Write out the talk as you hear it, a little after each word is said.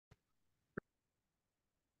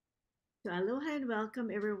So, aloha and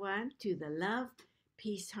welcome everyone to the Love,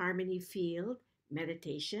 Peace, Harmony Field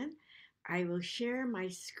meditation. I will share my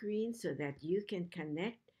screen so that you can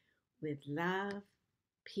connect with love,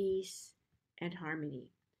 peace, and harmony.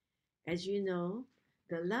 As you know,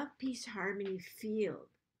 the Love, Peace, Harmony Field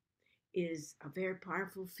is a very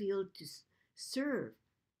powerful field to serve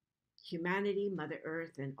humanity, Mother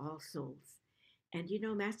Earth, and all souls. And you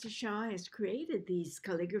know, Master Shah has created these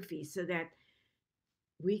calligraphies so that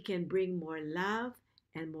we can bring more love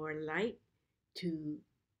and more light to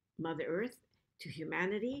Mother Earth, to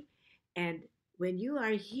humanity. And when you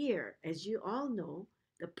are here, as you all know,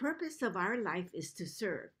 the purpose of our life is to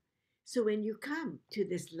serve. So when you come to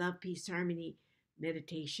this love, peace, harmony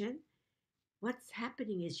meditation, what's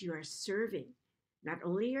happening is you are serving not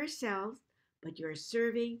only yourself, but you're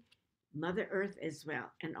serving Mother Earth as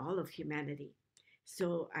well and all of humanity.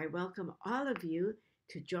 So I welcome all of you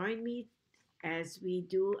to join me as we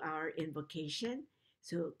do our invocation.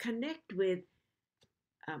 So connect with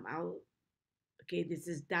our, okay, this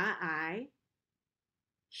is Da'ai,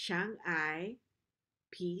 Shang'ai,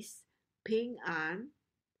 Peace, Ping An,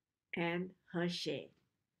 and Heshe.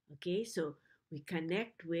 Okay, so we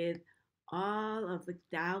connect with all of the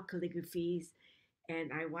Tao calligraphies,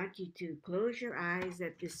 and I want you to close your eyes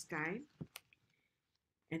at this time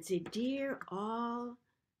and say, Dear all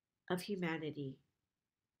of humanity,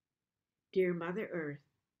 dear Mother Earth,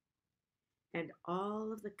 and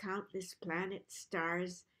all of the countless planets,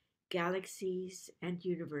 stars, galaxies, and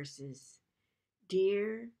universes,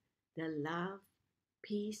 dear the love,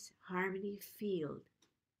 peace, harmony field,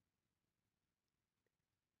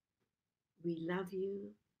 we love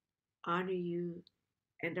you, honor you,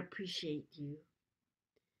 and appreciate you.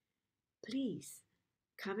 Please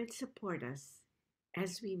come and support us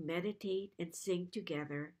as we meditate and sing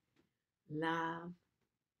together love,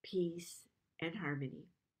 peace, and harmony.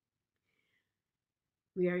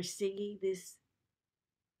 We are singing this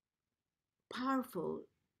powerful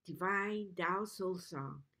divine Tao Soul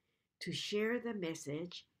song to share the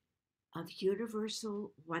message of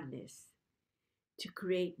universal oneness, to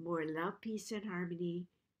create more love, peace, and harmony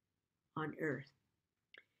on earth.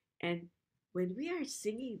 And when we are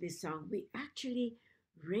singing this song, we actually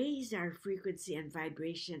raise our frequency and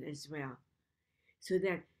vibration as well, so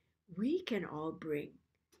that we can all bring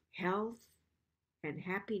health and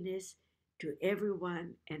happiness to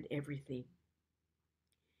everyone and everything.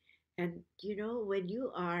 And you know, when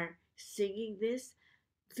you are singing this,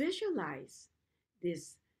 visualize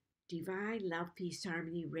this divine love, peace,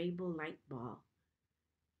 harmony rainbow light ball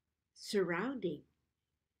surrounding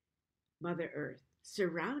Mother Earth,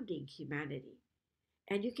 surrounding humanity.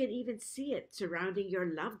 And you can even see it surrounding your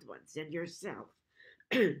loved ones and yourself.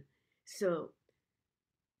 So,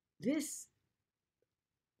 this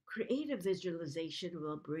creative visualization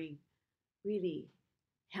will bring really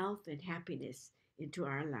health and happiness into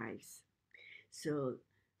our lives. So,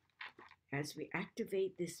 as we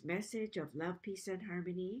activate this message of love, peace, and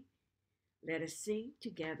harmony, let us sing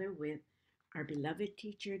together with our beloved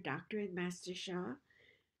teacher, Dr. and Master Shah,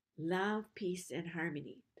 love, peace, and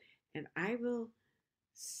harmony. And I will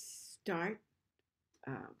start.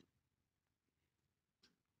 Um,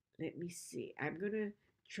 Let me see. I'm going to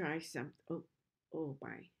try some. Oh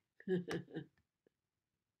my.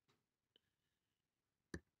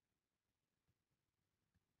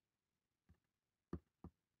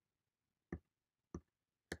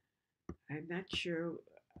 I'm not sure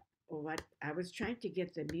what. I was trying to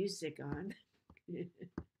get the music on.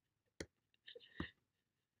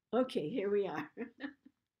 Okay, here we are.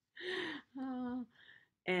 Uh,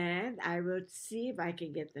 and I will see if I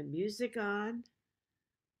can get the music on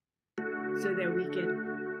so that we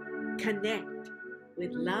can connect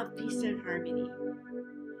with love, peace, and harmony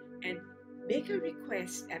and make a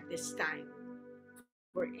request at this time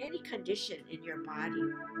for any condition in your body.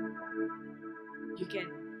 You can,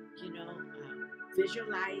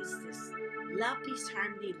 visualize this love, peace,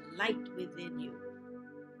 harmony light within you.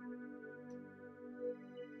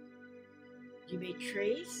 You may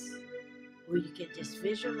trace, or you can just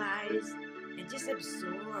visualize and just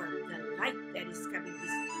absorb the light that is coming,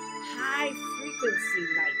 this high frequency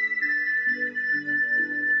light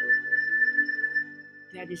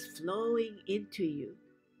that is flowing into you.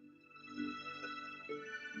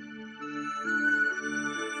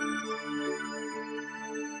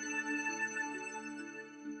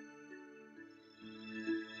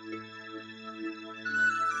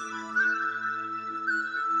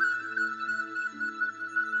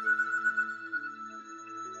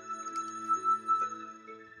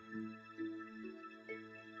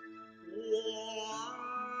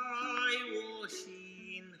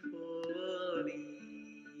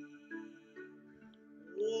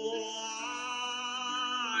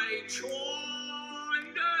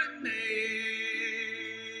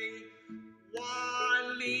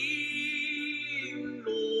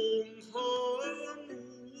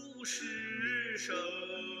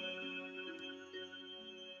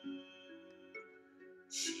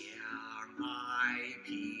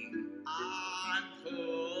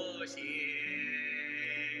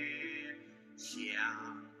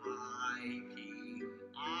 爱平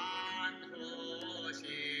安和谐。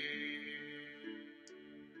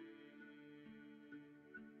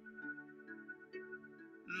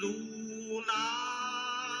噜啦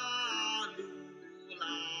噜啦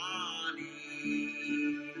哩，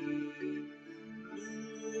噜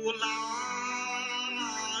啦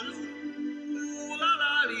噜啦啦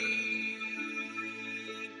哩，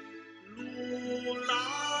噜啦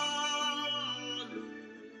噜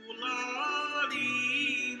啦哩，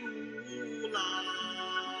噜啦。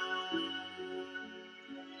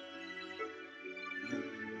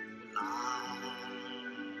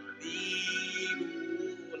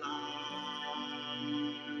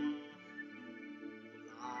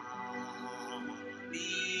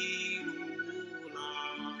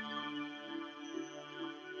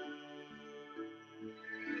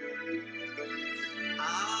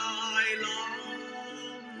I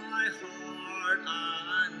love my heart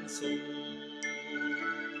and soul.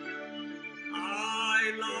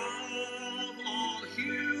 I love all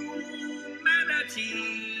humanity.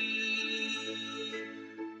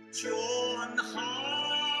 Join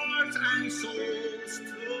hearts and souls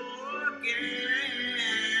together.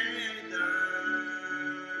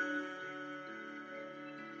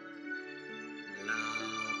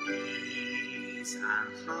 Love, peace,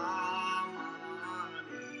 and harmony.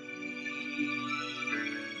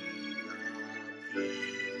 Love,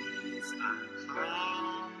 peace, and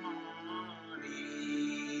harmony.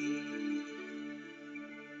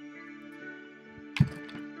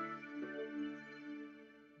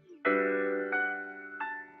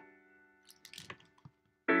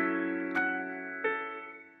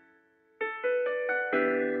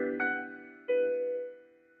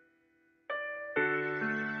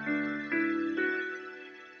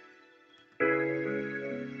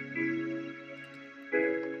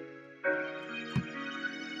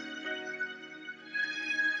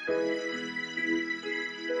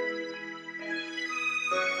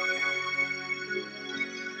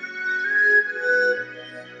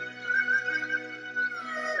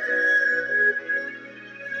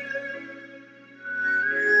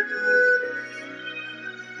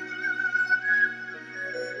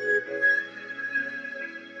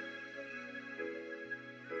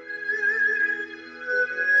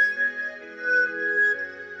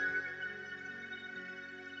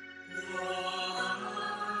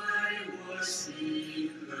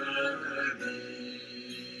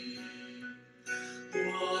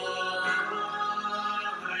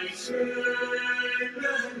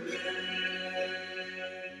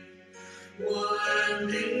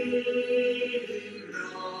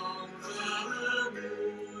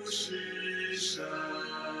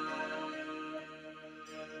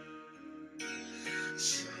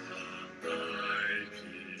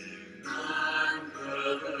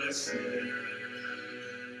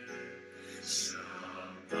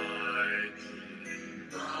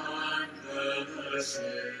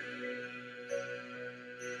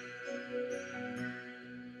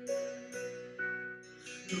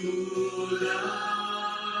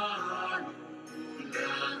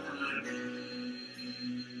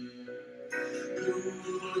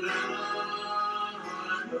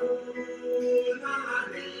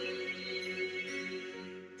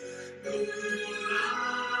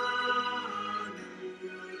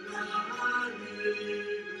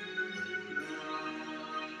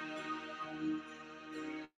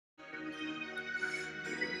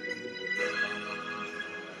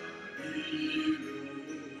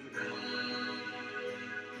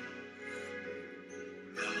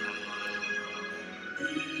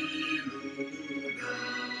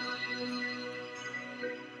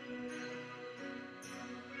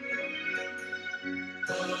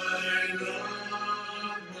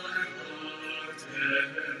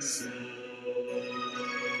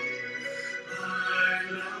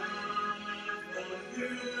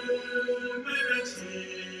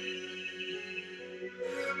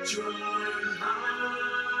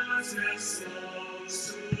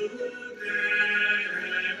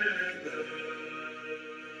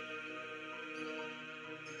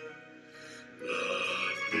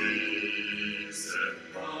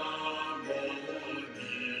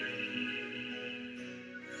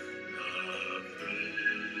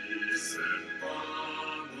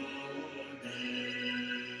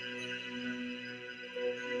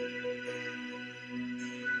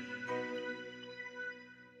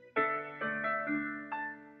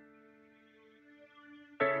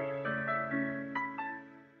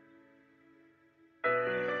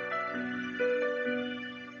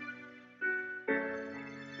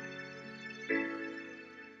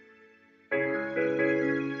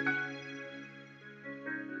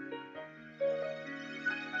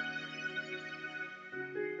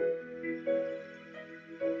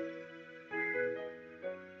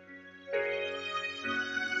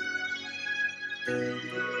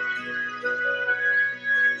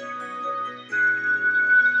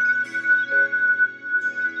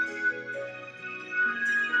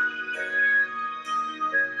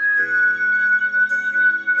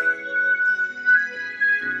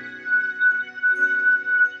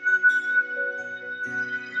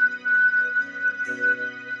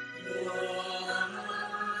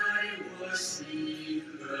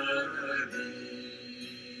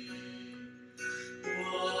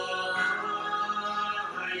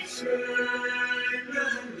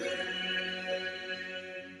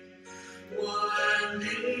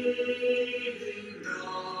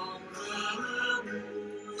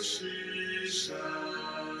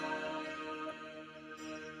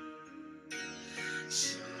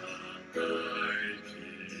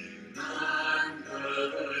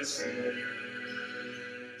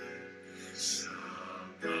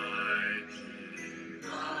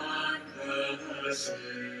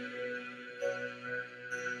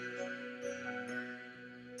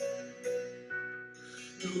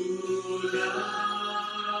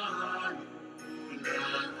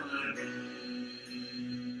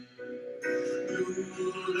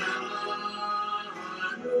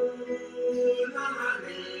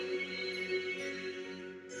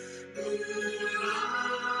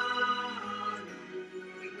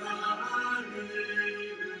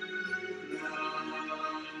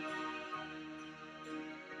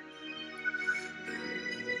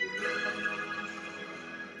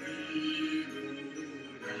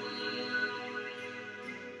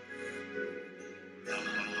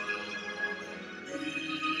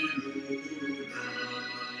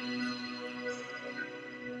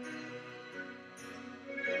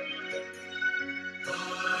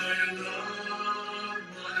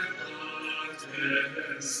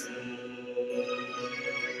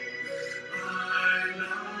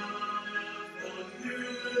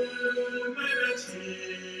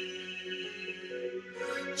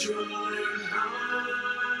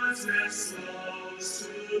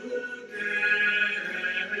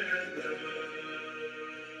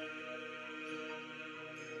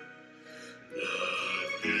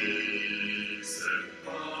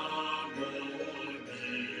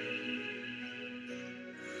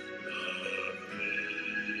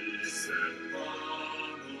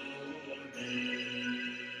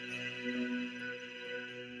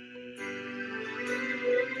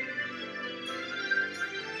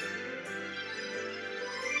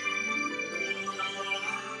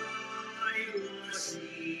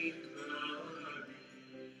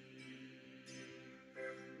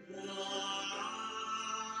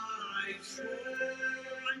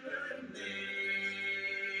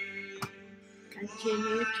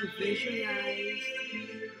 Continue to visualize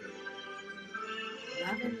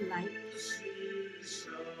love and light in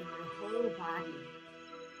your whole body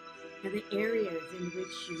and the areas in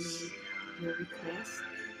which you made your request.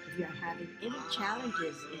 If you are having any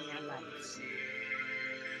challenges in your life,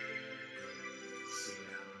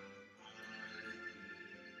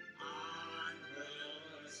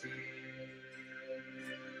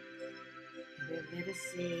 then let us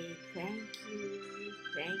say thank you,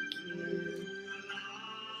 thank you,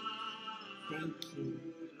 thank you.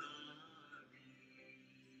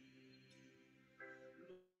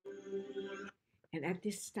 And at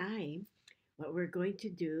this time, what we're going to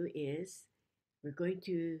do is we're going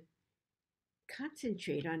to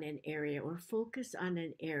concentrate on an area or focus on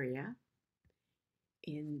an area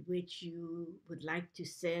in which you would like to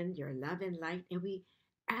send your love and light. And we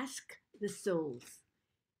ask the souls,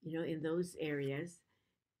 in those areas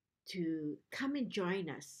to come and join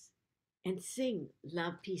us and sing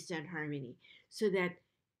love, peace, and harmony so that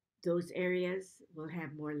those areas will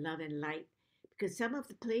have more love and light. Because some of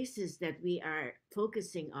the places that we are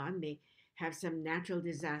focusing on may have some natural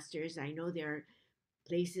disasters. I know there are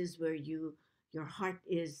places where your heart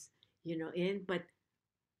is, in, but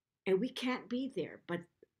and we can't be there. But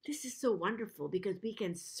this is so wonderful because we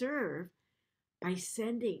can serve by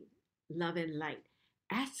sending love and light,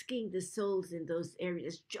 asking the souls in those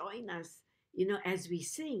areas, join us, as we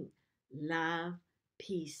sing love,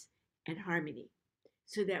 peace, and harmony,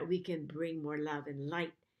 so that we can bring more love and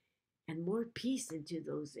light and more peace into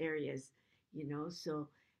those areas. So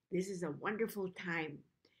this is a wonderful time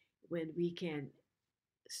when we can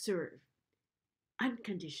serve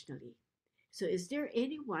unconditionally. So, is there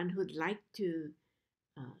anyone who'd like to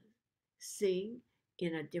uh, sing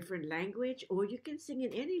in a different language, or you can sing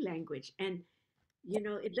in any language? And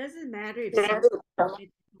it doesn't matter if some sing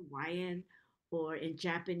it in Hawaiian or in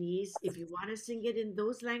Japanese. If you want to sing it in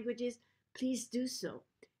those languages, please do so.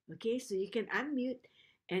 Okay, so you can unmute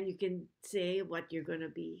and you can say what you're going to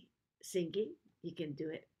be singing. You can do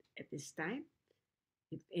it at this time.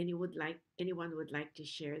 If anyone would like to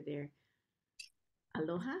share their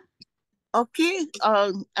aloha. Okay,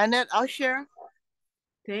 Annette, I'll share.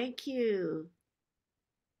 Thank you.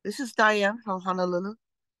 This is Diane from Honolulu.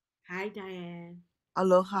 Hi, Diane.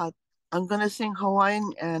 Aloha. I'm going to sing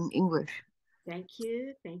Hawaiian and English. Thank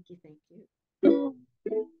you. Thank you. Thank you.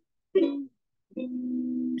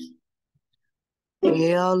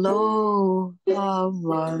 E aloha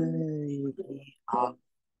mai.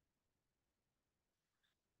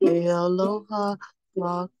 E aloha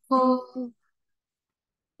lako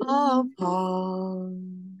papa.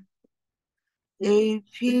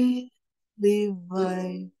 AP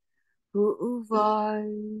Levi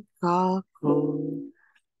Hu'uvai Kako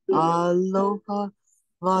Aloha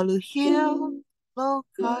Maluhia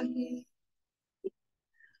Lokahi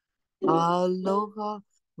Aloha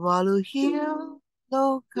Maluhia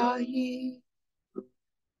Lokahi.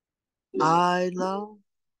 I love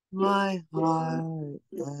my heart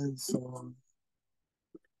and soul.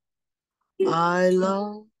 I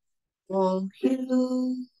love all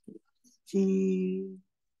humanity.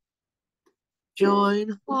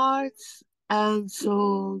 Join hearts and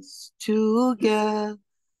souls together.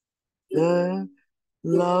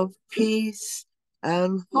 Love, peace,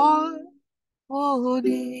 and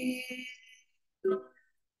harmony.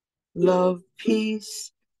 Love,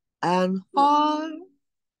 peace, and harmony.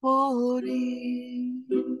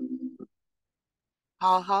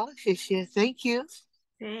 好，谢谢 ，Thank you.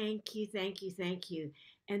 Thank you, thank you, thank you.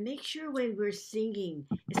 And make sure when we're singing,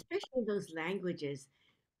 especially in those languages,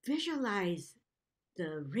 visualize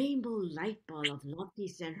the rainbow light ball of love,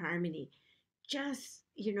 peace, and harmony. Just,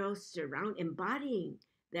 surround, embodying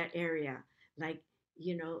that area. Like,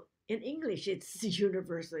 in English, it's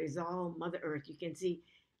universal, it's all Mother Earth. You can see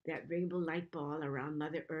that rainbow light ball around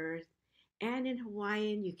Mother Earth. And in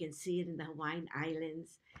Hawaiian, you can see it in the Hawaiian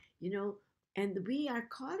Islands, and we are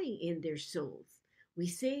calling in their souls. We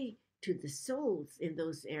say to the souls in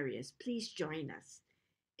those areas, please join us.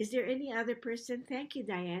 Is there any other person? Thank you,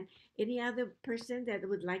 Diane. Any other person that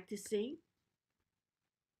would like to sing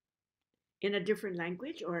in a different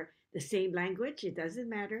language or the same language? It doesn't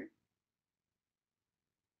matter.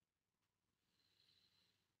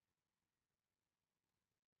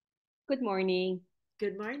 Good morning.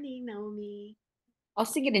 Good morning, Naomi. I'll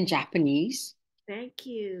sing it in Japanese. Thank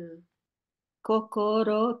you.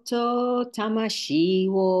 心と魂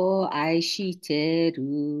を愛して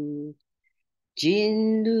る。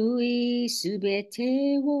人類すべ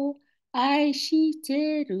てを愛し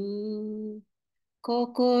てる。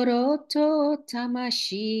心と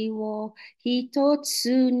魂を一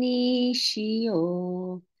つにし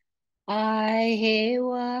よう。愛平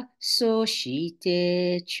和、そし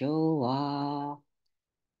て調和。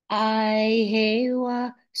愛平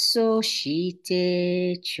和、そし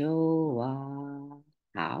て調和。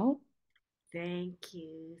好。Thank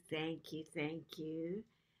you. Thank you. Thank you.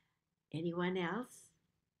 Anyone else?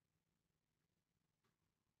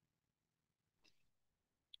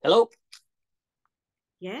 Hello,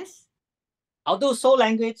 Yes? I'll do soul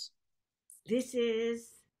language. This is.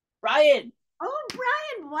 Brian. Oh,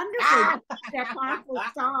 Brian, wonderful. That powerful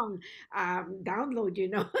song download,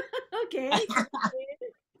 Okay.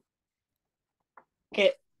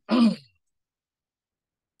 Okay.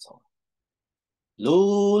 So,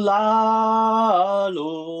 lula,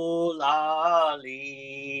 lula,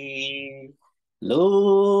 lee.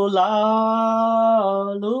 Lula,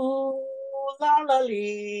 lula, la,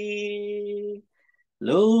 lee.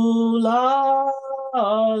 Lula,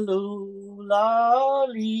 lula,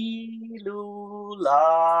 lee, lula.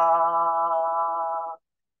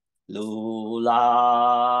 Lula,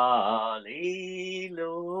 lee,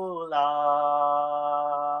 lula.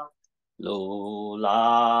 Lula,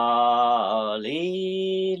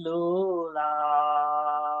 lee, lula.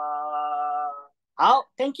 好,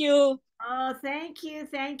 thank you. Oh, thank you,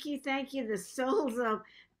 thank you, thank you. The souls of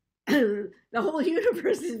the whole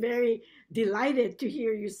universe is very delighted to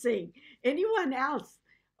hear you sing. Anyone else?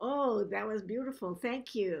 Oh, that was beautiful.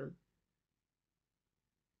 Thank you.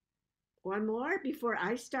 One more before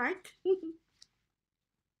I start.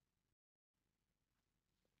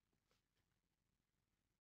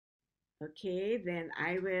 Okay, then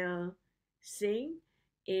I will sing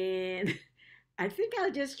in, I think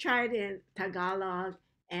I'll just try it in Tagalog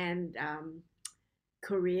and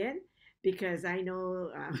Korean because I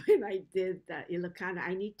know when I did Ilocano,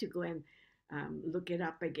 I need to go and look it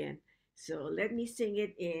up again. So let me sing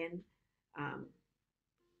it in um,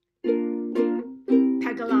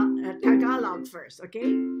 Tagalog first, okay?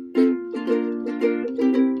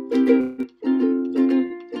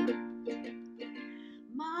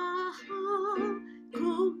 Mahal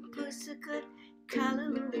kong puso ko't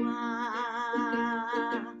kaluluwa.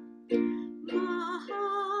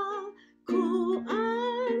 Mahal ko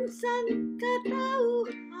ang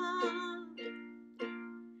sangkatauhan.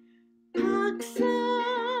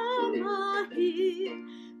 Pagsamahin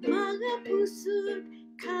mga puso't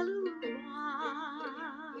kaluluwa.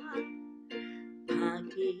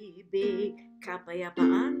 Pag-ibig,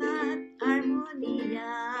 kapayapaan at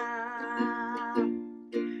harmonia.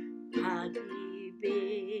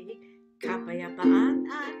 Pag-ibig, kapayapaan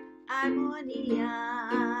at harmonia.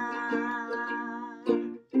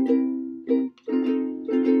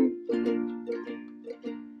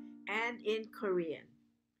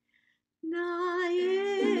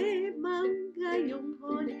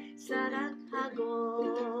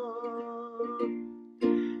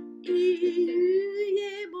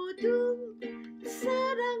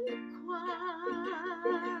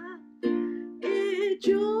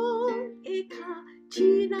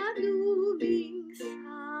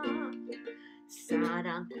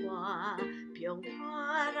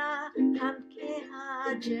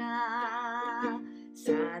 하자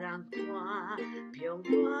사랑과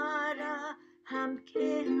평화라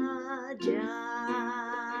함께하자.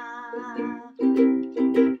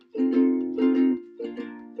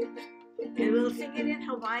 And we'll sing it in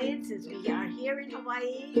Hawaiian since we are here in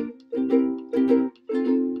Hawaii.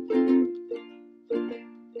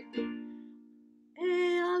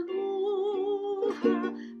 E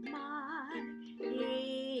aloha mai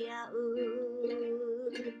ia'u.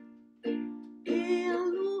 E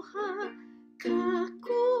aloha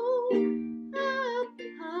kako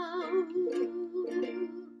apau.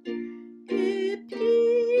 E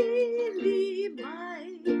pili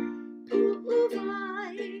mai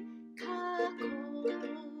pu'uwai kako.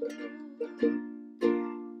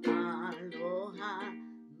 Aloha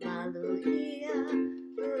maluhia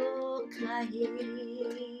lokahi.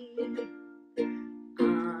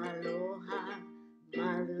 Aloha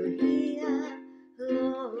maluhia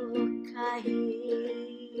lokahi.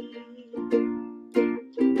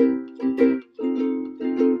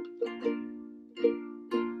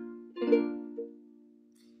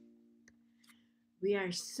 We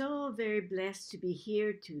are so very blessed to be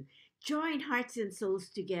here to join hearts and souls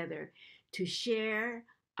together to share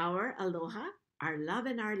our aloha, our love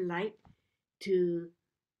and our light to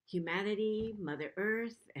humanity, Mother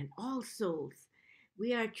Earth, and all souls.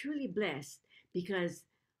 We are truly blessed because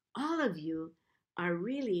all of you are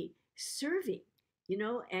really serving,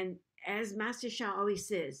 and as Master Sha always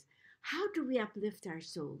says, how do we uplift our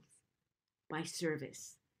souls? By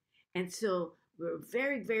service. And so we're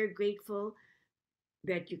very, very grateful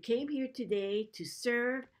that you came here today to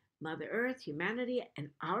serve Mother Earth, humanity, and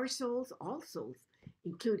our souls, all souls,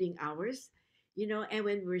 including ours, and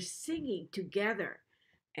when we're singing together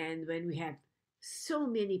and when we have so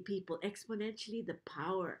many people, exponentially, the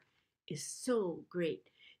power is so great.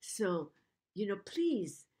 So,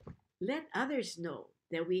 please let others know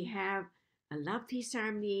that we have a Love, Peace,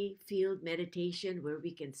 Harmony field meditation where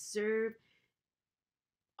we can serve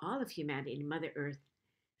all of humanity and Mother Earth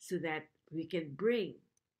so that we can bring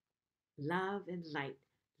love and light,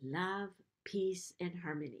 love, peace, and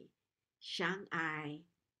harmony. Shang Ai,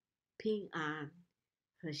 Ping An,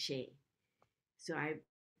 He. So I'm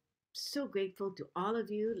so grateful to all of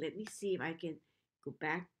you. Let me see if I can go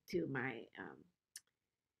back to my.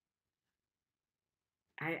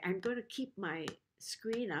 I'm going to keep my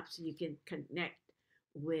screen up so you can connect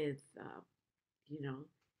with,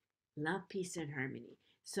 love, peace, and harmony.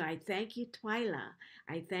 So I thank you, Twyla.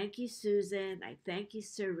 I thank you, Susan. I thank you,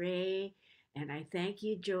 Saray. And I thank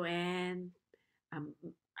you, Joanne. Um,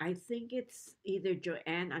 I think it's either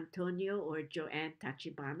Joanne Antonio or Joanne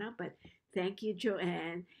Tachibana, but thank you,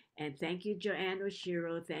 Joanne. And thank you, Joanne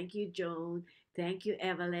Oshiro. Thank you, Joan. Thank you,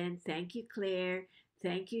 Evelyn. Thank you, Claire.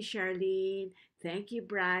 Thank you, Charlene. Thank you,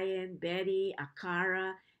 Brian, Betty,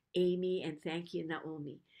 Akara, Amy, and thank you,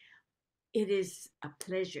 Naomi. It is a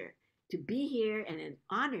pleasure to be here and an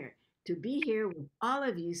honor to be here with all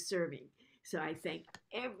of you serving. So I thank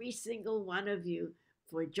every single one of you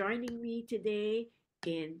for joining me today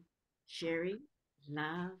in sharing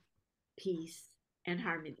love, peace, and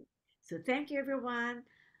harmony. So thank you, everyone.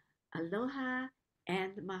 Aloha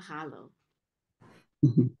and mahalo.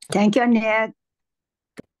 Thank you, Annette.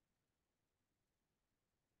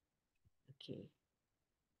 Okay.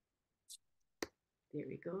 There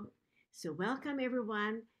we go. So welcome,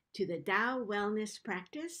 everyone, to the Tao Wellness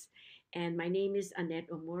Practice. And my name is Annette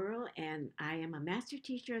Omuro, and I am a master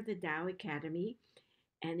teacher of the Tao Academy.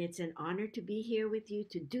 And it's an honor to be here with you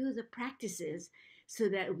to do the practices so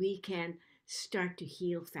that we can start to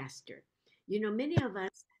heal faster. Many of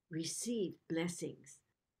us receive blessings.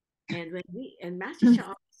 And Master Sha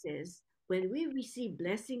always says, when we receive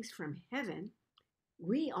blessings from heaven,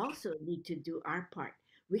 we also need to do our part.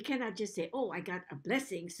 We cannot just say, oh, I got a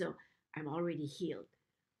blessing, so I'm already healed.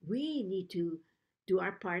 We need to do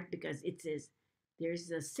our part because it says, there's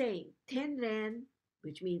a saying, ten ren,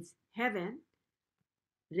 which means heaven,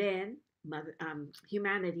 ren,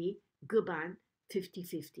 humanity, guban,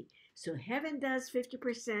 50-50. So heaven does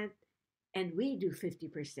 50% and we do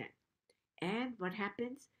 50%. And what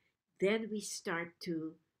happens? Then we start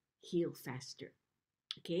to heal faster.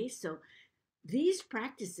 Okay, so these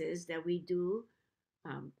practices that we do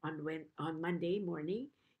on Monday morning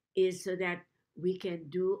is so that we can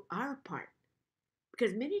do our part.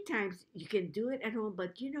 Because many times you can do it at home,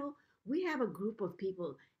 but we have a group of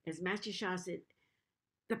people, as Master Shah said,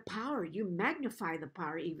 the power, you magnify the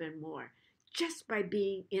power even more just by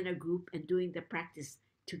being in a group and doing the practice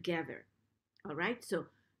together. All right, so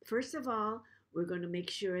first of all, we're going to make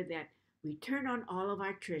sure that we turn on all of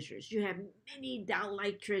our treasures. You have many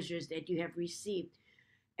Tao-like treasures that you have received.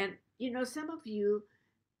 And some of you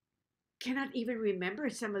cannot even remember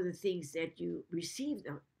some of the things that you received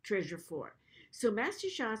a treasure for. So Master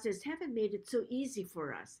Sha says, Heaven made it so easy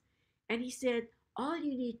for us. And he said, all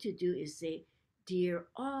you need to do is say, Dear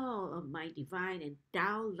all of my divine and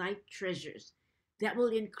Tao-like treasures, that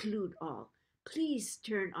will include all. Please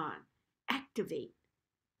turn on, activate,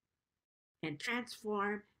 and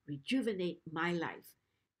transform, rejuvenate my life.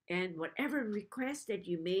 And whatever request that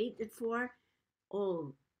you made it for,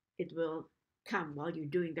 oh, it will come while you're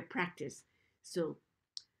doing the practice. So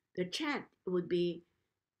the chant would be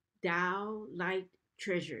Tao light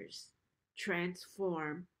treasures,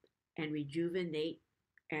 transform and rejuvenate,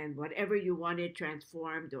 and whatever you wanted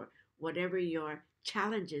transformed or whatever your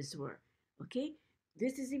challenges were. Okay,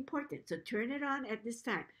 this is important. So turn it on at this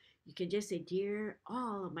time. You can just say, Dear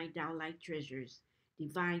all of my Tao light treasures,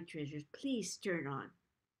 divine treasures, please turn on,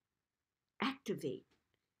 activate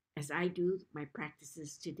as I do my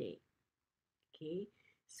practices today. Okay,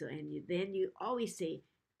 so then you always say,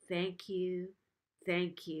 Thank you,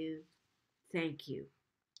 thank you, thank you.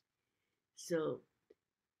 So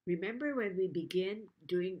remember when we begin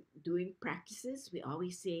doing practices, we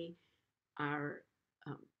always say our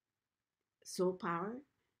um, soul power.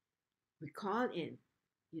 We call in,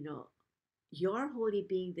 you know, your holy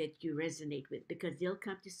being that you resonate with, because they'll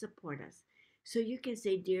come to support us. So you can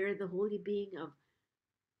say, Dear the holy being of,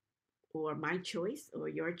 or my choice, or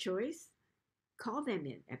your choice, call them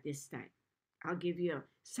in at this time. I'll give you a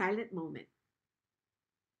silent moment.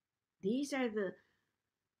 These are the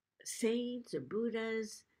saints or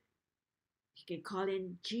Buddhas. You can call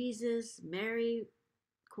in Jesus, Mary,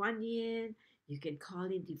 Kuan Yin. You can call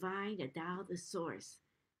in divine, the Tao, the source.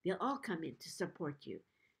 They'll all come in to support you.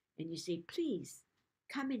 And you say, Please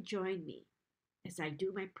come and join me as I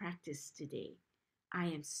do my practice today. I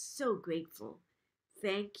am so grateful.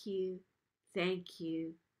 Thank you, thank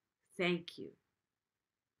you, thank you.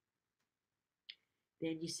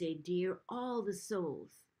 Then you say, Dear all the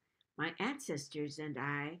souls, my ancestors and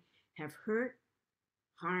I have hurt,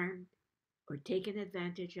 harmed, or taken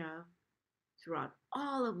advantage of throughout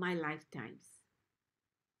all of my lifetimes.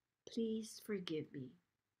 Please forgive me.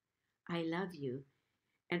 I love you,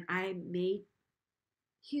 and I made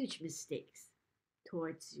huge mistakes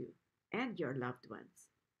towards you and your loved ones,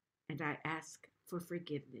 and I ask for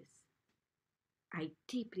forgiveness. I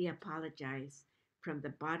deeply apologize from the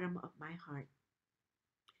bottom of my heart,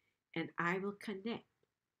 and I will connect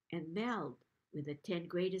and meld with the 10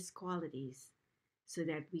 greatest qualities so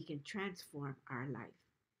that we can transform our life.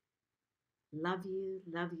 Love you,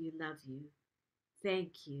 love you, love you.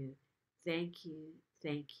 Thank you, thank you,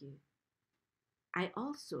 thank you. I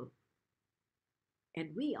also, and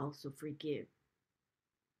we also forgive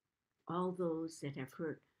all those that have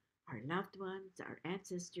hurt our loved ones, our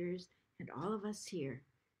ancestors, and all of us here.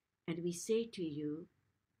 And we say to you,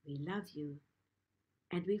 we love you,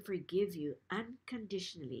 and we forgive you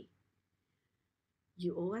unconditionally.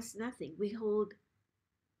 You owe us nothing. We hold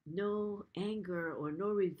no anger or no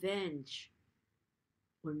revenge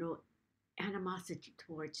or no animosity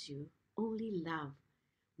towards you, only love.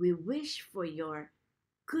 We wish for your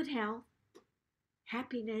good health,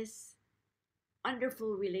 happiness,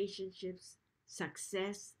 wonderful relationships,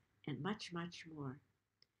 success, and much, much more.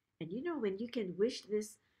 And you know, when you can wish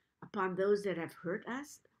this upon those that have hurt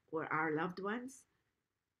us or our loved ones,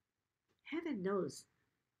 heaven knows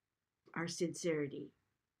our sincerity.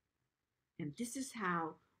 And this is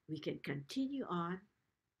how we can continue on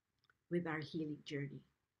with our healing journey.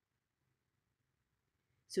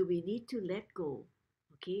 So we need to let go,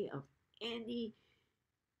 okay, of any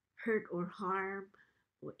hurt or harm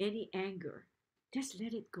or any anger. Just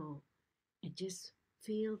let it go and just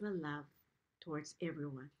feel the love towards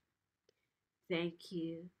everyone. Thank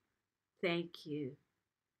you, thank you,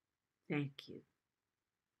 thank you.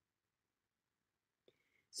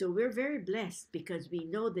 So we're very blessed because we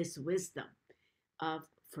know this wisdom of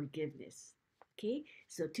forgiveness. Okay,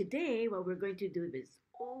 so today what we're going to do is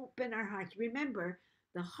open our hearts. Remember,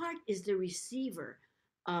 the heart is the receiver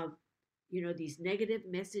of, these negative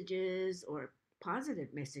messages or positive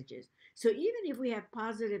messages. So even if we have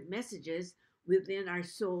positive messages within our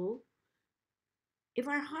soul, if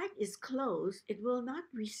our heart is closed, it will not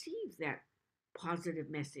receive that positive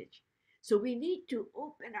message. So we need to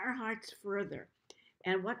open our hearts further.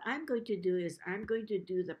 And what I'm going to do is I'm going to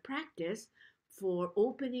do the practice for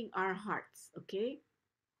opening our hearts, okay?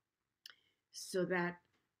 So that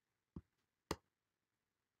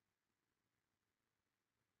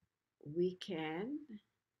we can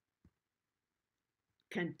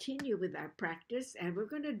continue with our practice. And we're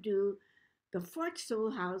going to do the fourth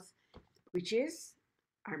soul house, which is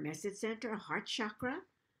our message center, heart chakra,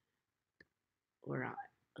 or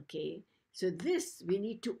Okay, so this we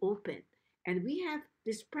need to open, and we have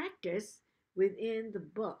this practice within the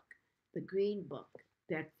book, the green book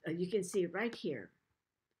that you can see right here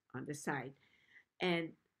on the side.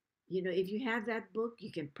 And if you have that book,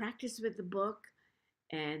 you can practice with the book.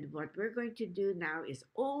 And what we're going to do now is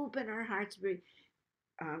open our hearts.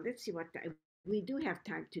 Let's see what time. We do have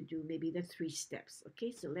time to do maybe the 3 steps.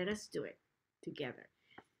 Okay, so let us do it together.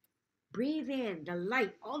 Breathe in the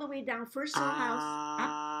light all the way down, first soul house,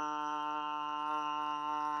 up.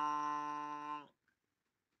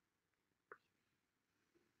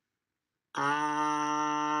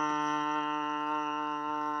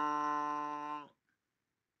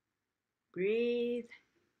 Breathe.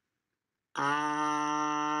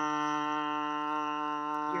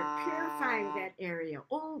 You're purifying that area,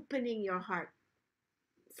 opening your heart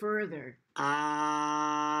further.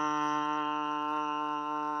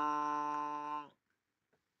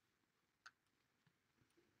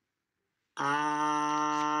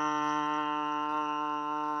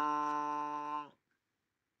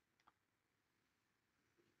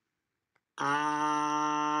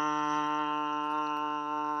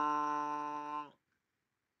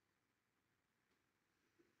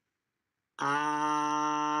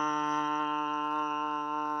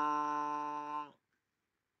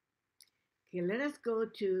 Okay, let us go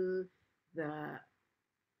to the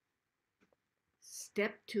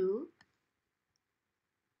step 2.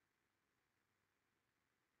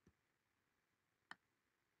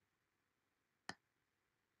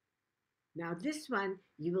 Now this one,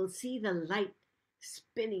 you will see the light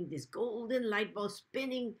spinning, this golden light bulb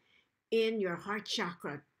spinning in your heart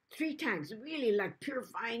chakra 3 times, really like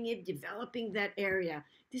purifying it, developing that area.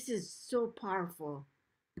 This is so powerful.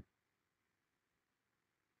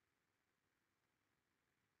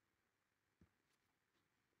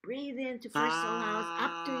 Breathe into first soul house,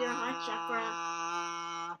 up to your heart chakra.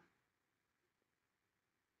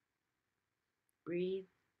 Breathe.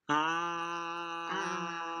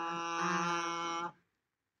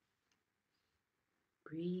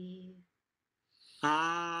 Breathe.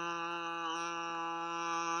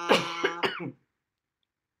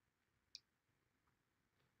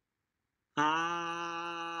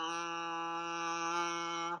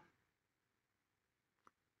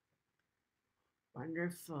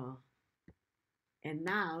 Wonderful. And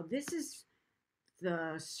now this is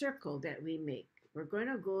the circle that we make. We're going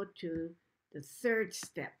to go to the 3rd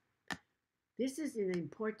step. This is an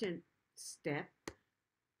important step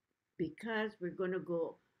because we're going to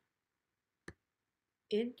go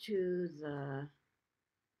into the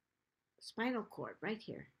spinal cord right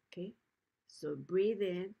here. Okay, so breathe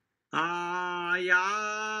in. Breathe.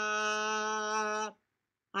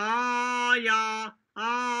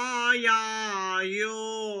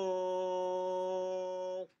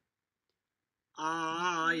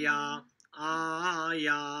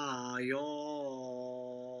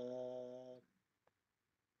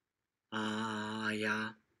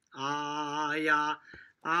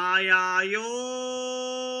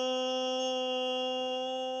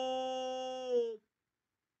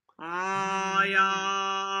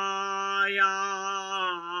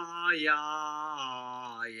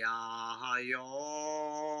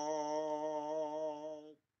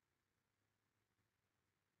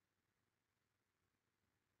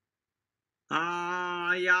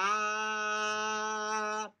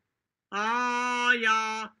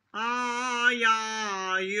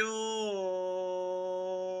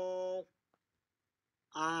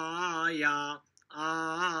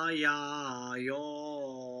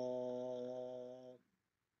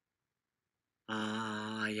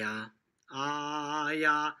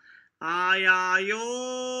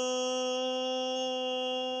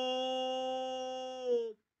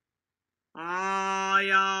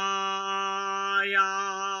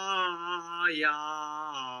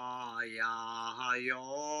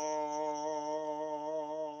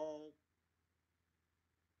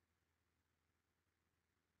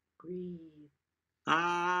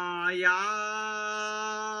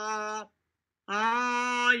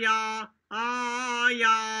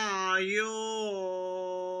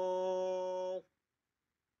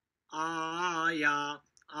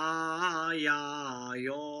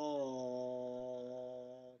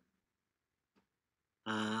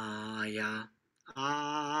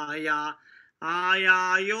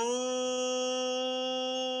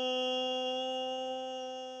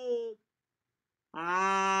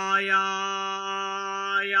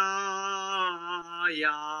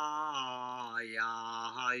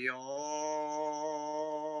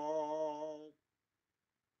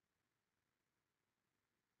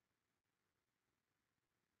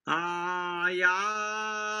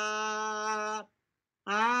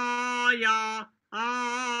 aya,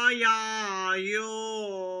 aya, yo.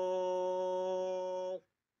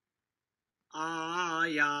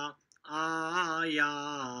 Aya,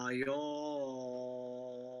 aya, yo.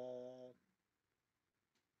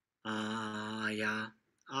 Aya,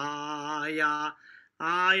 aya,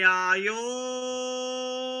 aya, yo.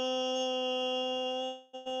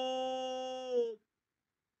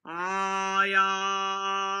 Aya,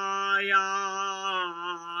 aya,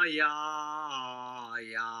 aya,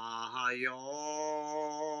 aya, yo.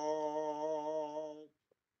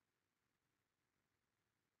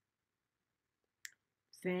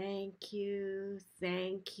 Thank you,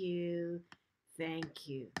 thank you, thank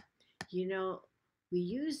you. You know, we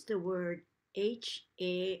use the word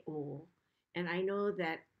HAO, and I know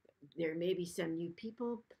that there may be some new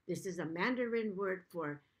people. This is a Mandarin word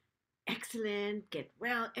for excellent, get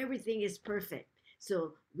well, everything is perfect.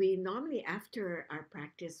 So we normally, after our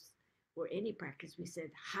practice or any practice, we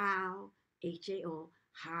said how, HAO,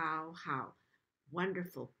 how,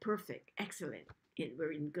 wonderful, perfect, excellent, and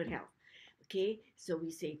we're in good health. Okay, so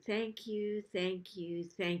we say thank you, thank you,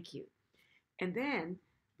 thank you. And then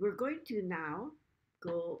we're going to now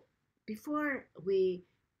go, before we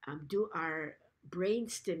do our brain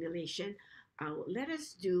stimulation, let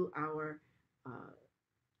us do our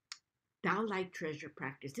Tao Light Treasure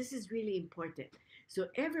practice. This is really important. So,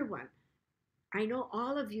 everyone, I know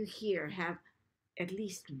all of you here have at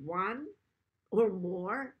least one or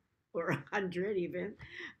more, or 100 even,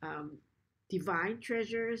 um, divine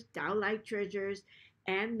treasures, Tao Light treasures,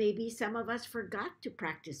 and maybe some of us forgot to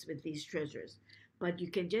practice with these treasures. But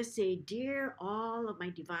you can just say, Dear all of my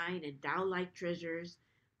divine and Tao Light treasures,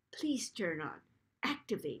 please turn on,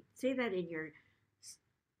 activate. Say that in your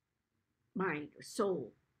mind or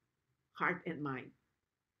soul, heart, and mind.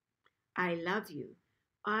 I love you,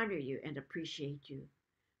 honor you, and appreciate you.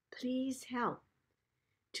 Please help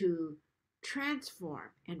to transform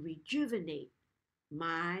and rejuvenate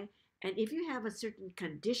my, and if you have a certain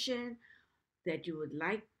condition that you would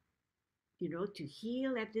like, to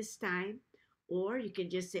heal at this time, or you can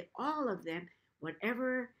just say all of them,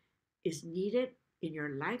 whatever is needed in your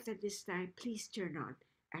life at this time, please turn on,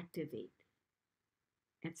 activate,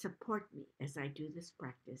 and support me as I do this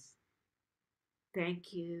practice.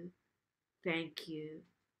 Thank you, thank you,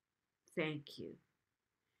 thank you.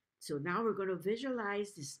 So now we're going to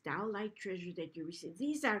visualize this Tao Light treasure that you receive.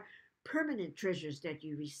 These are permanent treasures that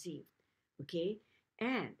you receive, okay?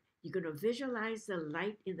 And you're going to visualize the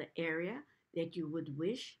light in the area that you would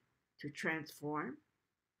wish to transform,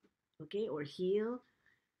 okay, or heal.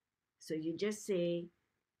 So you just say,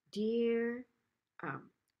 Dear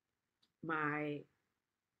my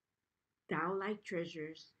Tao Light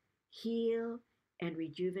treasures, heal and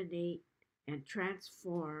rejuvenate and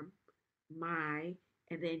transform my,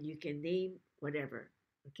 and then you can name whatever,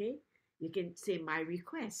 okay? You can say my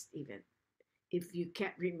request even if you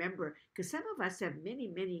can't remember, because some of us have many,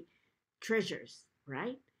 many treasures,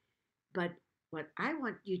 right? But what I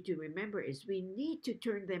want you to remember is we need to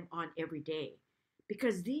turn them on every day,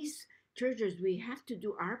 because these treasures, we have to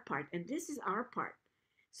do our part, and this is our part.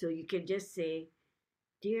 So you can just say,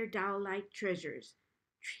 Dear Tao Light treasures,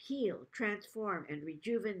 heal, transform, and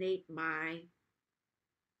rejuvenate my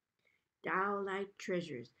Tao Light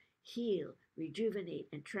treasures, heal, rejuvenate,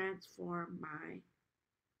 and transform my.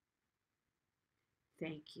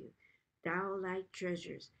 Thank you. Tao Light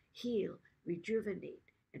treasures, heal, rejuvenate,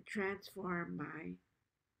 and transform my.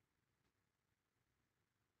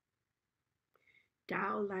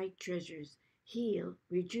 Tao Light treasures, heal,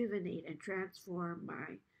 rejuvenate, and transform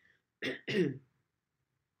my.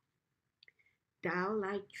 Tao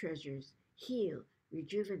Light treasures, heal,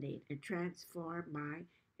 rejuvenate, and transform my.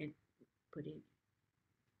 And put in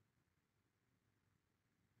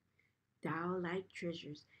Tao Light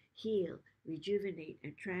treasures, heal, rejuvenate,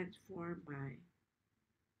 and transform my.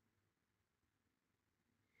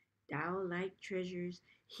 Tao Light treasures,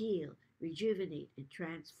 heal, rejuvenate, and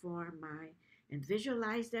transform my. And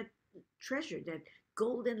visualize that treasure, that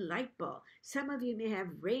golden light ball. Some of you may have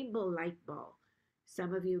rainbow light ball.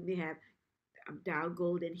 Some of you may have Tao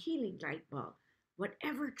golden healing light ball.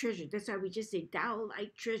 Whatever treasure, that's why we just say Tao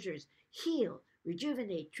Light treasures, heal,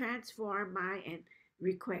 rejuvenate, transform my, and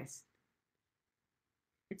request.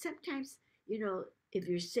 And sometimes, if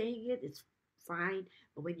you're saying it, it's fine.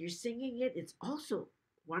 But when you're singing it, it's also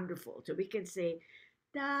wonderful. So we can say,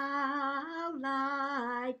 Thou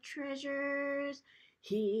Light treasures,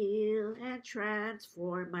 heal and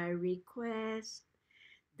transform my request.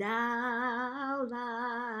 Thou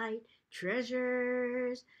Light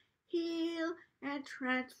treasures, heal and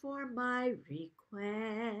transform my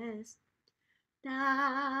request.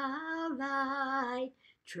 Thou Light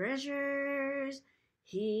treasures,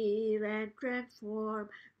 heal and transform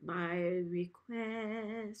my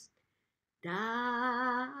request.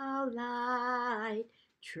 Thou light,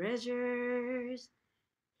 treasures,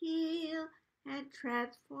 heal and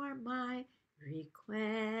transform my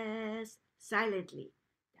request. Silently.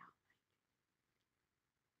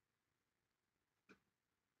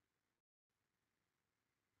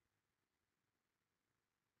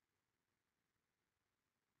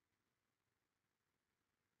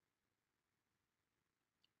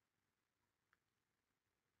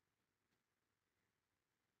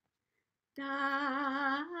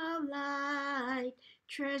 Thou light,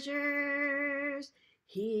 treasures,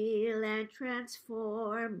 heal and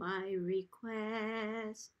transform my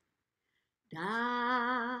request.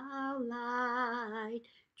 Thou light,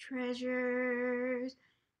 treasures,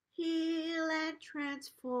 heal and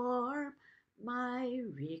transform my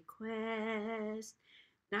request.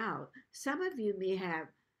 Now, some of you may have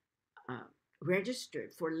uh,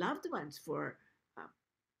 registered for loved ones for uh,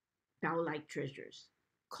 Thou Light Treasures.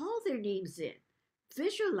 Call their names in.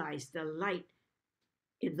 Visualize the light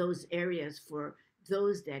in those areas for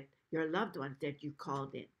those that your loved ones that you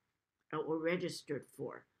called in or registered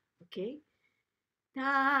for. Okay?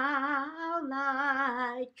 Thou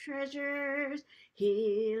light treasures,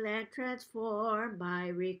 heal and transform my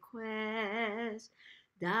request.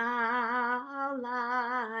 Thou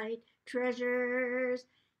light treasures,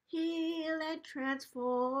 heal and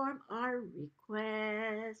transform our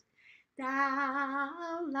request.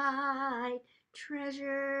 Thou light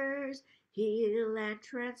treasures, heal and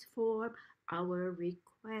transform our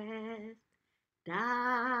request.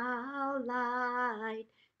 Thou light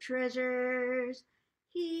treasures,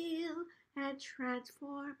 heal and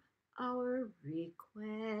transform our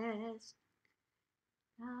request.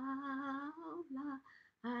 Thou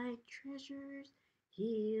light treasures,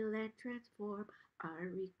 heal and transform our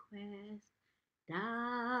request.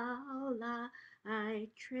 Thou light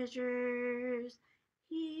treasures,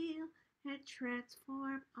 heal and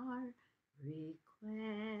transform our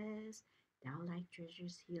request. Thou light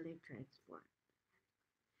treasures, heal and transform.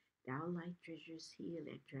 Thou light treasures, heal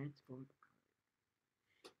and transform.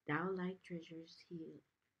 Thou light treasures, heal.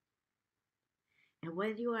 And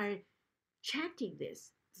when you are chanting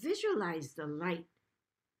this, visualize the light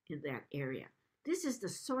in that area. This is the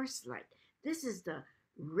source light. This is the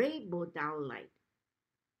rainbow Tao light.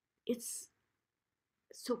 It's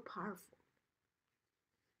so powerful.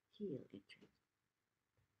 Heal and transform.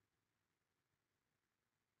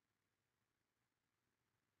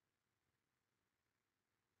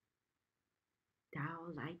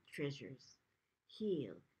 Tao light treasures,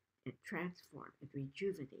 heal and transform and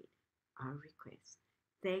rejuvenate our requests.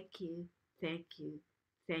 Thank you, thank you,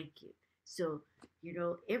 thank you. So,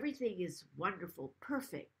 everything is wonderful,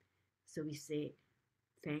 perfect. So we say,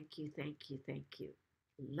 thank you, thank you, thank you.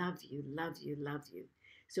 Love you, love you, love you.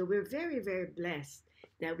 So we're very, very blessed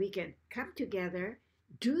that we can come together,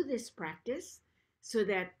 do this practice so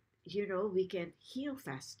that, we can heal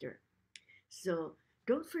faster. So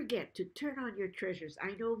don't forget to turn on your treasures.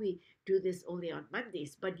 I know we do this only on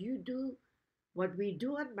Mondays, but you do what we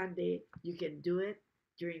do on Monday, you can do it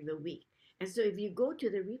during the week. And so if you go to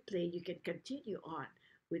the replay, you can continue on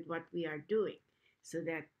with what we are doing so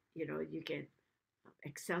that, you can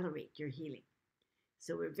accelerate your healing.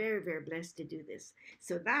 So we're very, very blessed to do this.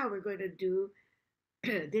 So now we're going to do,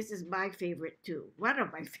 this is my favorite too, one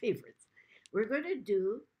of my favorites. We're going to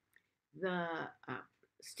do the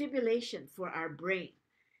stimulation for our brain.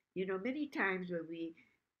 Many times when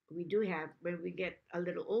when we get a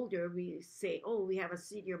little older, we say, oh, we have a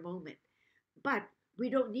senior moment. But we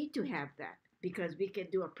don't need to have that because we can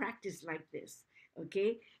do a practice like this,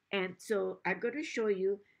 okay? And so I'm going to show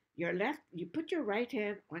you you put your right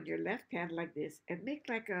hand on your left hand like this and make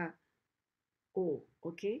like a O,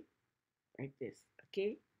 okay? Like this,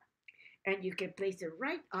 okay? And you can place it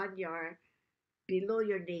right on below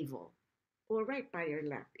your navel or right by your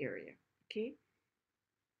lap area, okay?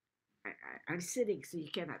 I'm sitting so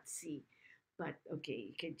you cannot see, but okay,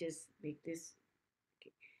 you can just make this.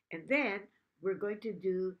 Okay. And then we're going to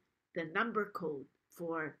do the number code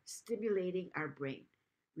for stimulating our brain.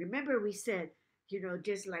 Remember we said,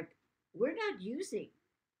 just like we're not using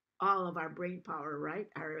all of our brain power, right?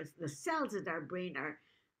 The cells in our brain are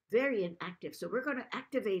very inactive. So we're going to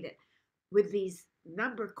activate it with these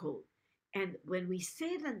number code. And when we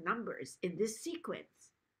say the numbers in this sequence,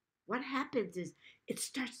 what happens is it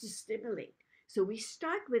starts to stimulate. So we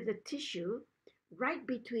start with the tissue right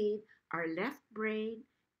between our left brain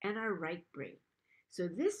and our right brain. So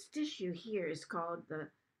this tissue here is called the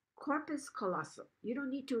corpus callosum. You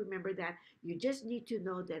don't need to remember that. You just need to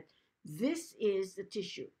know that This is the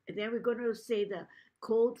tissue. And then we're going to say the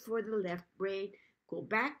code for the left brain, go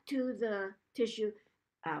back to the tissue,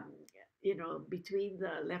 um, between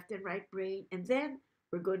the left and right brain. And then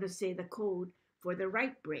we're going to say the code for the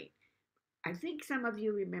right brain. I think some of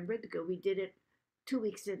you remember because we did it 2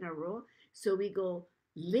 weeks in a row. So we go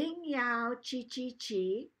Ling Yao Chi Chi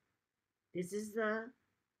Chi. This is the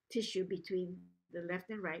tissue between the left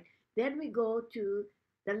and right. Then we go to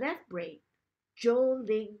the left brain, Zhou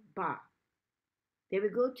Ling Ba. Then we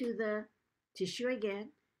go to the tissue again,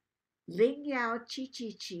 Ling Yao Chi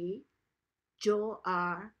Chi Chi, Zhou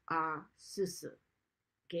Si Si.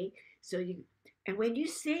 Okay, so and when you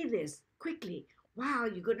say this quickly, wow,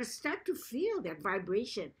 you're going to start to feel that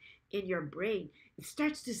vibration in your brain. It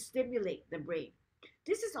starts to stimulate the brain.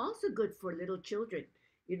 This is also good for little children,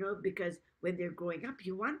 because when they're growing up,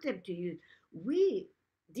 you want them to use. We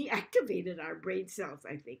deactivated our brain cells,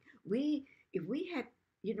 I think. If we had,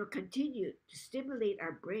 continued to stimulate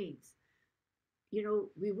our brains,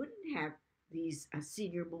 we wouldn't have these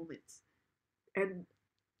senior moments. And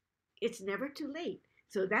it's never too late.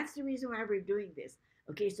 So that's the reason why we're doing this.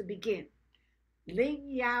 Okay, so begin. Ling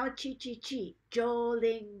Yao Chi Chi Chi, Zhou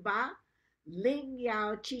Ling Ba. Ling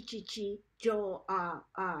Yao Chi Chi Chi, Zhou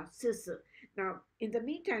Si Si. Now, in the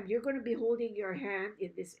meantime, you're going to be holding your hand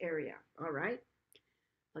in this area. All right?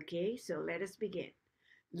 Okay, so let us begin.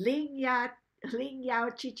 Ling Yao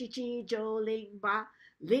Chi Chi Chi, Zhou Ling Ba.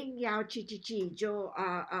 Ling Yao Chi Chi Chi,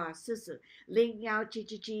 Zhou Si Si. Ling Yao Chi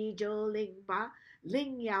Chi Chi, Zhou Ling Ba.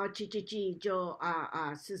 Ling Yao Chi Chi Chi,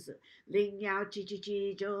 Zhou Si Si. Ling Yao Chi Chi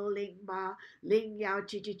Chi, Zhou Ling Ba. Ling Yao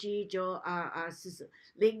Chi Chi Chi, Zhou Si Si.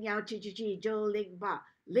 Ling Yao Chi Chi Chi, Zhou Ling Ba.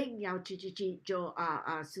 Ling Yao Chi Chi Chi,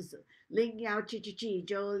 Zhou Si Si. Ling Yao Chi Chi Chi,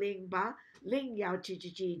 Zhou Ling Ba. Ling Yao Chi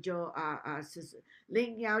Chi Chi, Zhou Si Si.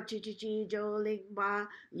 Ling Yao Chi Chi Chi, Zhou Ling Ba.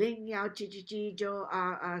 Ling Yao Chi Chi Chi,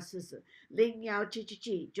 Zhou Si Si. Ling Yao Chi Chi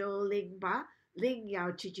Chi, Zhou Ling Ba. Ling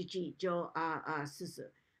Yao Chi Chi Chi, Zhou Si Si.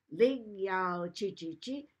 Ling Yao Chi Chi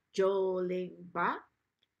Chi, Zhou Ling Ba.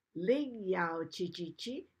 Ling Yao Chi Chi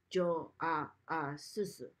Chi, Zhou Si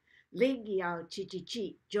Si. Ling Yao Chi Chi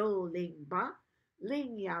Chi, Zhou Ling Ba.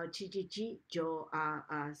 Ling Yao Chi Chi Chi,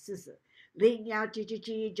 Zhou Si Si. Ling Yao Chi Chi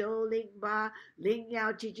Chi, Zhou Ling Ba. Ling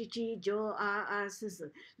Yao Chi Chi Chi, Zhou Si Si.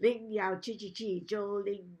 Ling Yao Chi Chi Chi, Zhou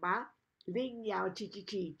Ling Ba. Ling Yao Chi Chi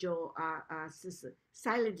Chi, Zhou Si Si.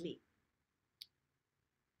 Silently.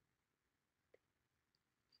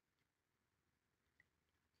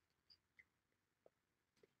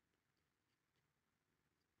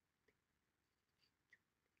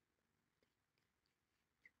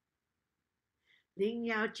 Ling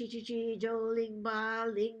Yao Chi Chi Chi, Zhou Ling Ba.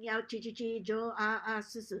 Ling Yao Chi Chi Chi, Zhou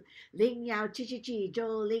Si Si. Ling Yao Chi Chi Chi,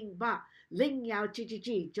 Zhou Ling Ba. Ling Yao Chi Chi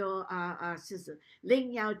Chi, Zhou Si Si.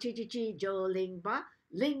 Ling Yao Chi Chi Chi, Zhou Ling Ba.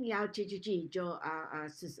 Ling Yao Chi Chi Chi,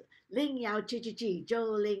 Zhou Si Si. Ling Yao Chi Chi Chi,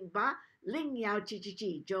 Zhou Ling Ba. Ling Yao Chi Chi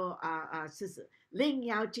Chi, Zhou Si Si. Ling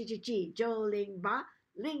Yao Chi Chi Chi, Zhou Ling Ba.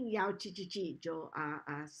 Ling Yao Chi Chi Chi,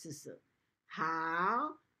 Zhou Si Si.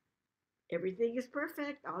 How? Everything is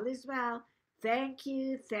perfect. All is well. Thank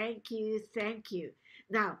you, thank you, thank you.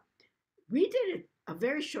 Now, we did it a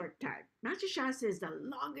very short time. Master Sha says the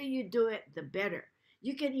longer you do it, the better.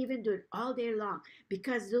 You can even do it all day long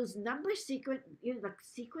because those number sequence, the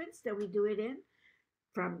sequence that we do it in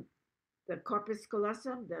from the corpus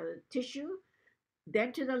callosum, the tissue,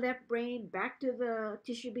 then to the left brain, back to the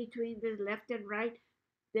tissue between the left and right,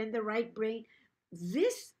 then the right brain.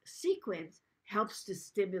 This sequence helps to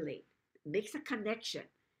stimulate, makes a connection,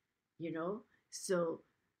 you know. So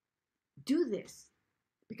do this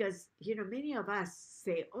because, many of us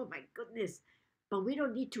say, oh my goodness, but we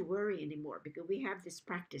don't need to worry anymore because we have this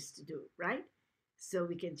practice to do, right? So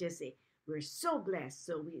we can just say, we're so blessed.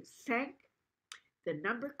 So we thank the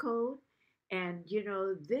number code. And,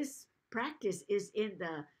 this practice is in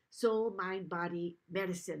the Soul, Mind, Body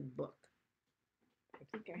Medicine book. I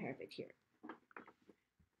think I have it here,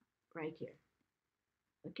 right here.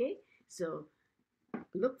 Okay, so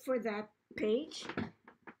look for that page.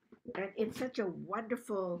 And it's such a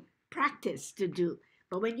wonderful practice to do.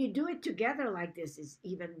 But when you do it together like this, it's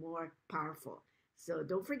even more powerful. So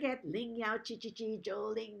don't forget, Ling Yao Chi Chi Chi,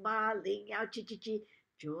 Zhou Ling Ba, Ling Yao Chi Chi Chi,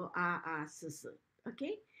 Zhou Si Si.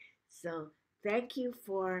 Okay? So thank you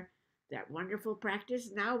for that wonderful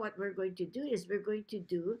practice. Now what we're going to do is we're going to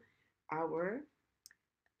do our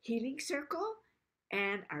healing circle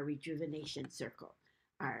and our rejuvenation circle.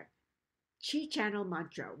 Our Chi channel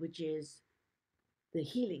mantra, which is the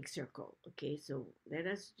healing circle. Okay, so let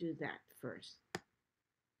us do that first.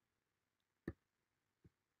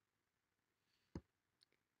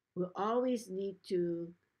 We'll always need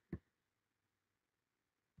to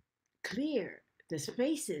clear the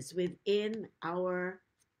spaces within our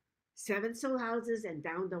seven soul houses and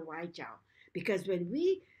down the Waijiao. Because when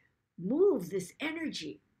we move this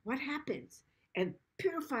energy, what happens? And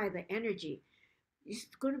purify the energy, it's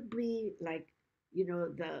going to be like,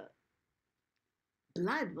 the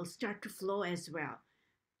blood will start to flow as well.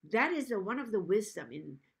 That is one of the wisdom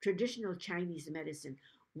in traditional Chinese medicine.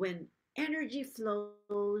 When energy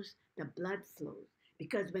flows, the blood flows.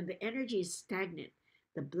 Because when the energy is stagnant,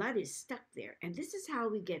 the blood is stuck there. And this is how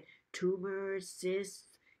we get tumors,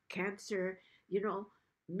 cysts, cancer.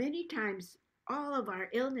 Many times all of our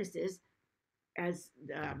illnesses, as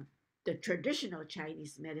the traditional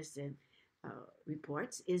Chinese medicine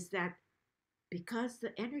reports, is that because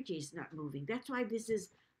the energy is not moving. That's why this is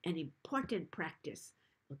an important practice.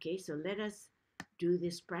 Okay, so let us do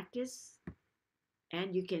this practice.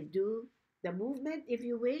 And you can do the movement if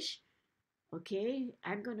you wish. Okay,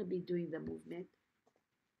 I'm going to be doing the movement.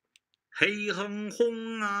 黑哼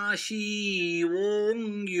哼啊西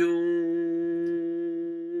翁哟，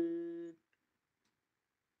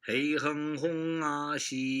黑哼哼啊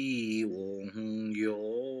西翁哟，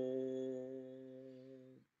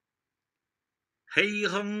黑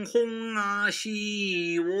哼哼啊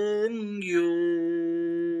西翁哟，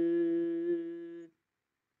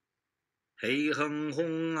黑哼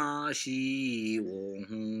哼啊西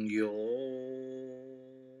翁哟。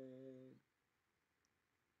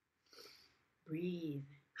 Breathe.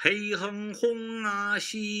 黑哼哼啊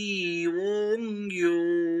西翁哟，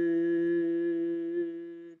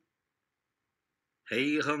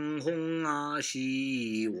黑哼哼啊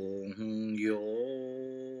西翁哟，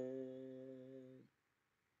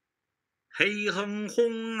黑哼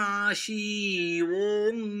哼啊西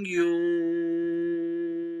翁哟，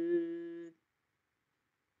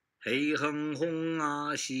黑哼哼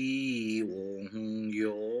啊西翁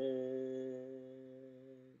哟。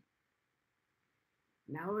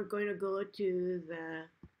 Now we're going to go to the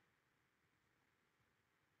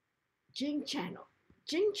Jing channel.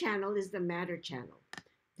 Jing channel is the matter channel.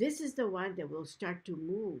 This is the one that will start to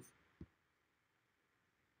move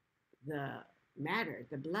the matter,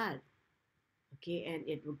 the blood. Okay, and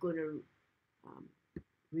it will going to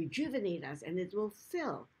rejuvenate us, and it will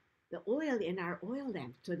fill the oil in our oil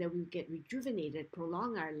lamp so that we get rejuvenated,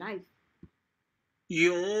 prolong our life.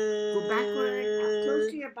 Go backward, up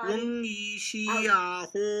close to your body.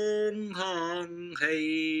 Out.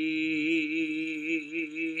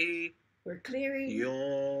 We're clearing the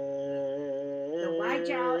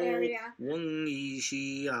Waijiao area. The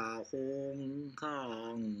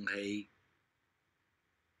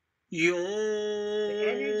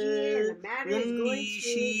energy and the matter is going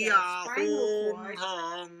through the spinal cord.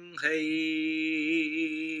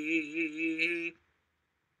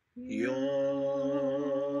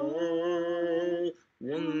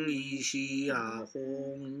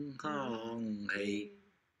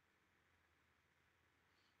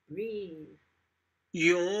 Breathe.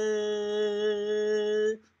 有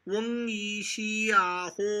翁一西呀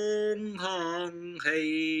红行嘿，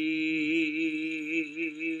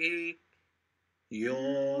有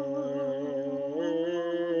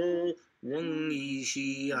翁一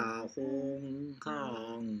西呀红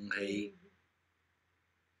行嘿，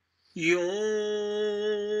有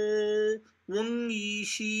翁一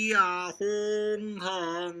西呀红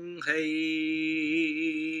行嘿。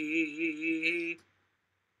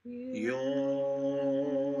 有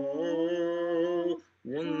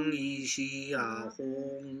翁一西呀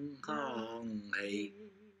红行嘿。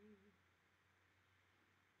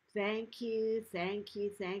 Thank you, thank you,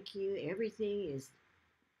 thank you. Everything is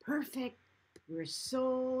perfect. We're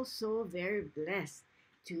so very blessed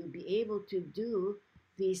to be able to do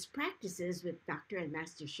these practices with Dr. and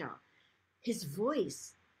Master Shaw. His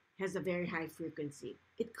voice has a very high frequency.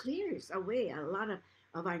 It clears away a lot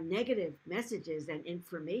of our negative messages and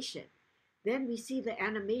information. Then we see the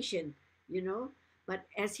animation, but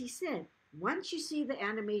as he said, once you see the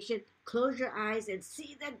animation, close your eyes and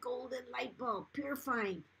see that golden light bulb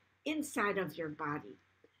purifying inside of your body.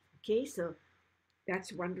 Okay, so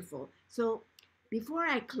that's wonderful. So before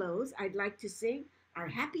I close, I'd like to sing our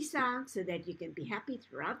happy song so that you can be happy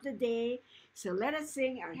throughout the day. So let us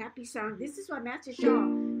sing our happy song. This is what Master Shaw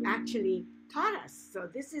actually taught us. So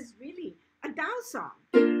this is really a Tao song.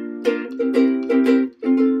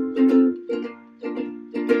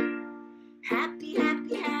 Happy,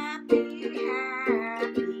 happy, happy,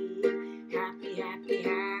 happy, happy, happy,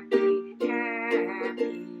 happy, happy,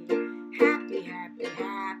 happy, happy,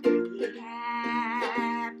 happy,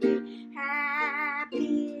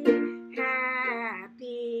 happy,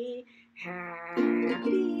 happy, happy,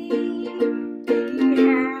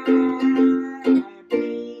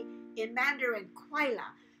 happy in Mandarin, Kwaila.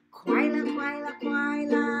 Kwaila, Kwaila,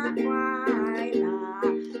 Kwaila, Kwaila.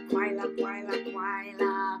 Kwaila, Kwaila, Kwaila,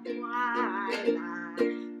 Kwaila.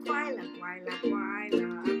 Kwaila, Kwaila, Kwaila,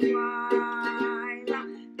 Kwaila.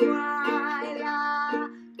 Kwaila,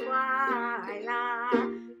 Kwaila, Kwaila,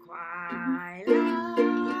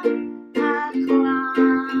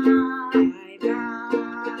 Kwaila.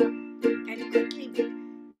 And quickly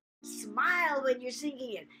smile when you're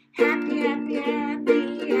singing it. Happy, happy,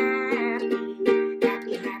 happy, happy.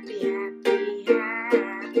 Happy, happy, happy,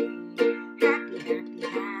 happy. Happy, happy,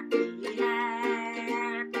 happy, happy.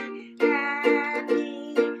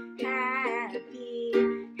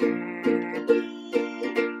 Happy,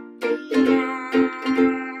 happy,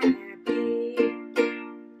 happy.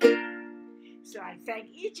 So I thank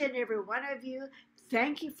each and every one of you.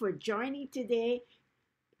 Thank you for joining today.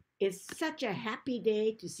 It's such a happy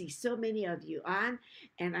day to see so many of you on,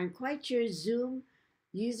 and I'm quite sure Zoom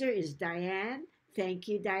user is Diane. Thank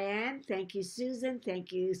you, Diane. Thank you, Susan.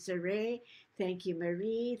 Thank you, Saray. Thank you,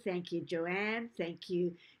 Marie. Thank you, Joanne. Thank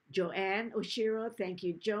you, Joanne Oshiro. Thank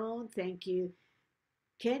you, Joan. Thank you,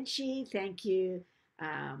 Kenshi. Thank you,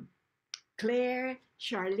 Claire,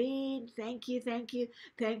 Charlene. Thank you, thank you,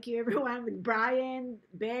 thank you, everyone. With Brian,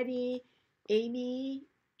 Betty, Amy,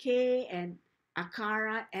 Kay, and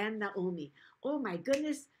Akara, and Naomi. Oh my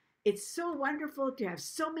goodness, it's so wonderful to have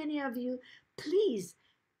so many of you. Please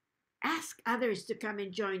ask others to come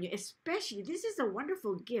and join you, especially, this is a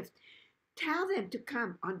wonderful gift. Tell them to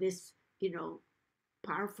come on this,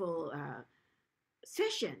 powerful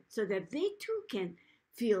session so that they too can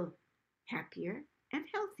feel happier and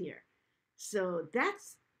healthier. So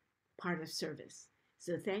that's part of service.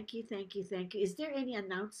 So thank you, thank you, thank you. Is there any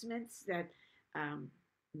announcements that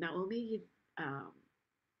Naomi you'd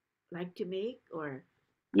like to make, or?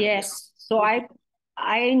 Yes. So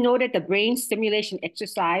I noted the brain stimulation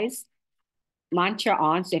exercise mantra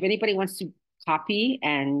on. So if anybody wants to copy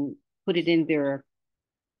and put it in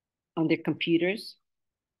on their computers.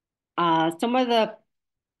 Some of the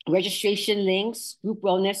registration links: group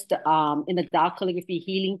wellness in the Tao Calligraphy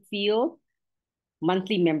healing field,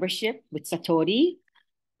 monthly membership with Satori.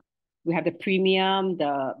 We have the premium,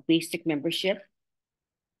 the basic membership.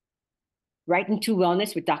 Right into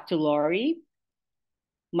Wellness with Dr. Lori,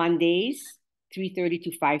 Mondays, 3:30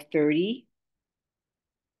 to 5:30.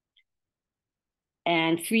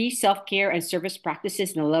 And free self-care and service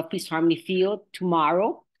practices in the Love, Peace, Harmony field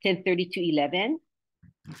tomorrow, 10:30 to 11.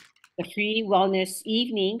 The free wellness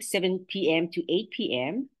evening, 7 p.m. to 8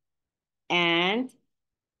 p.m. And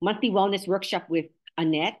monthly wellness workshop with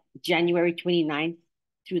Annette, January 29th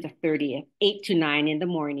through the 30th, 8 to 9 in the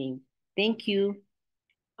morning. Thank you.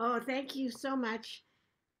 Oh, thank you so much.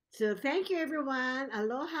 So thank you, everyone.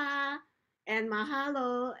 Aloha and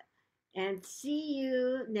mahalo, and see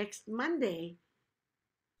you next Monday.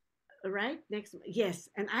 All right, yes,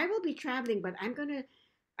 and I will be traveling, but I'm gonna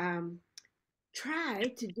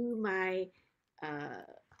try to do my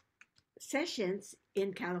sessions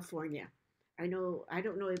in California. I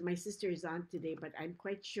don't know if my sister is on today, but I'm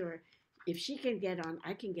quite sure if she can get on,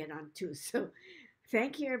 I can get on too. So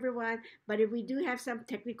thank you, everyone. But if we do have some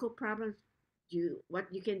technical problems,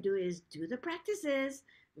 what you can do is do the practices,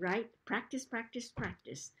 right? Practice, practice,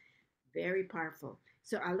 practice. Very powerful.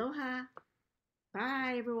 So aloha.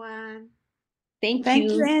 Bye, everyone. Thank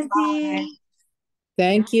Thank you, you. Auntie. Bye.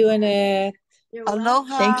 Thank you, Annette. You're welcome.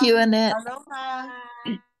 Aloha. Thank you, Annette. Aloha.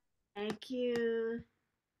 Thank you.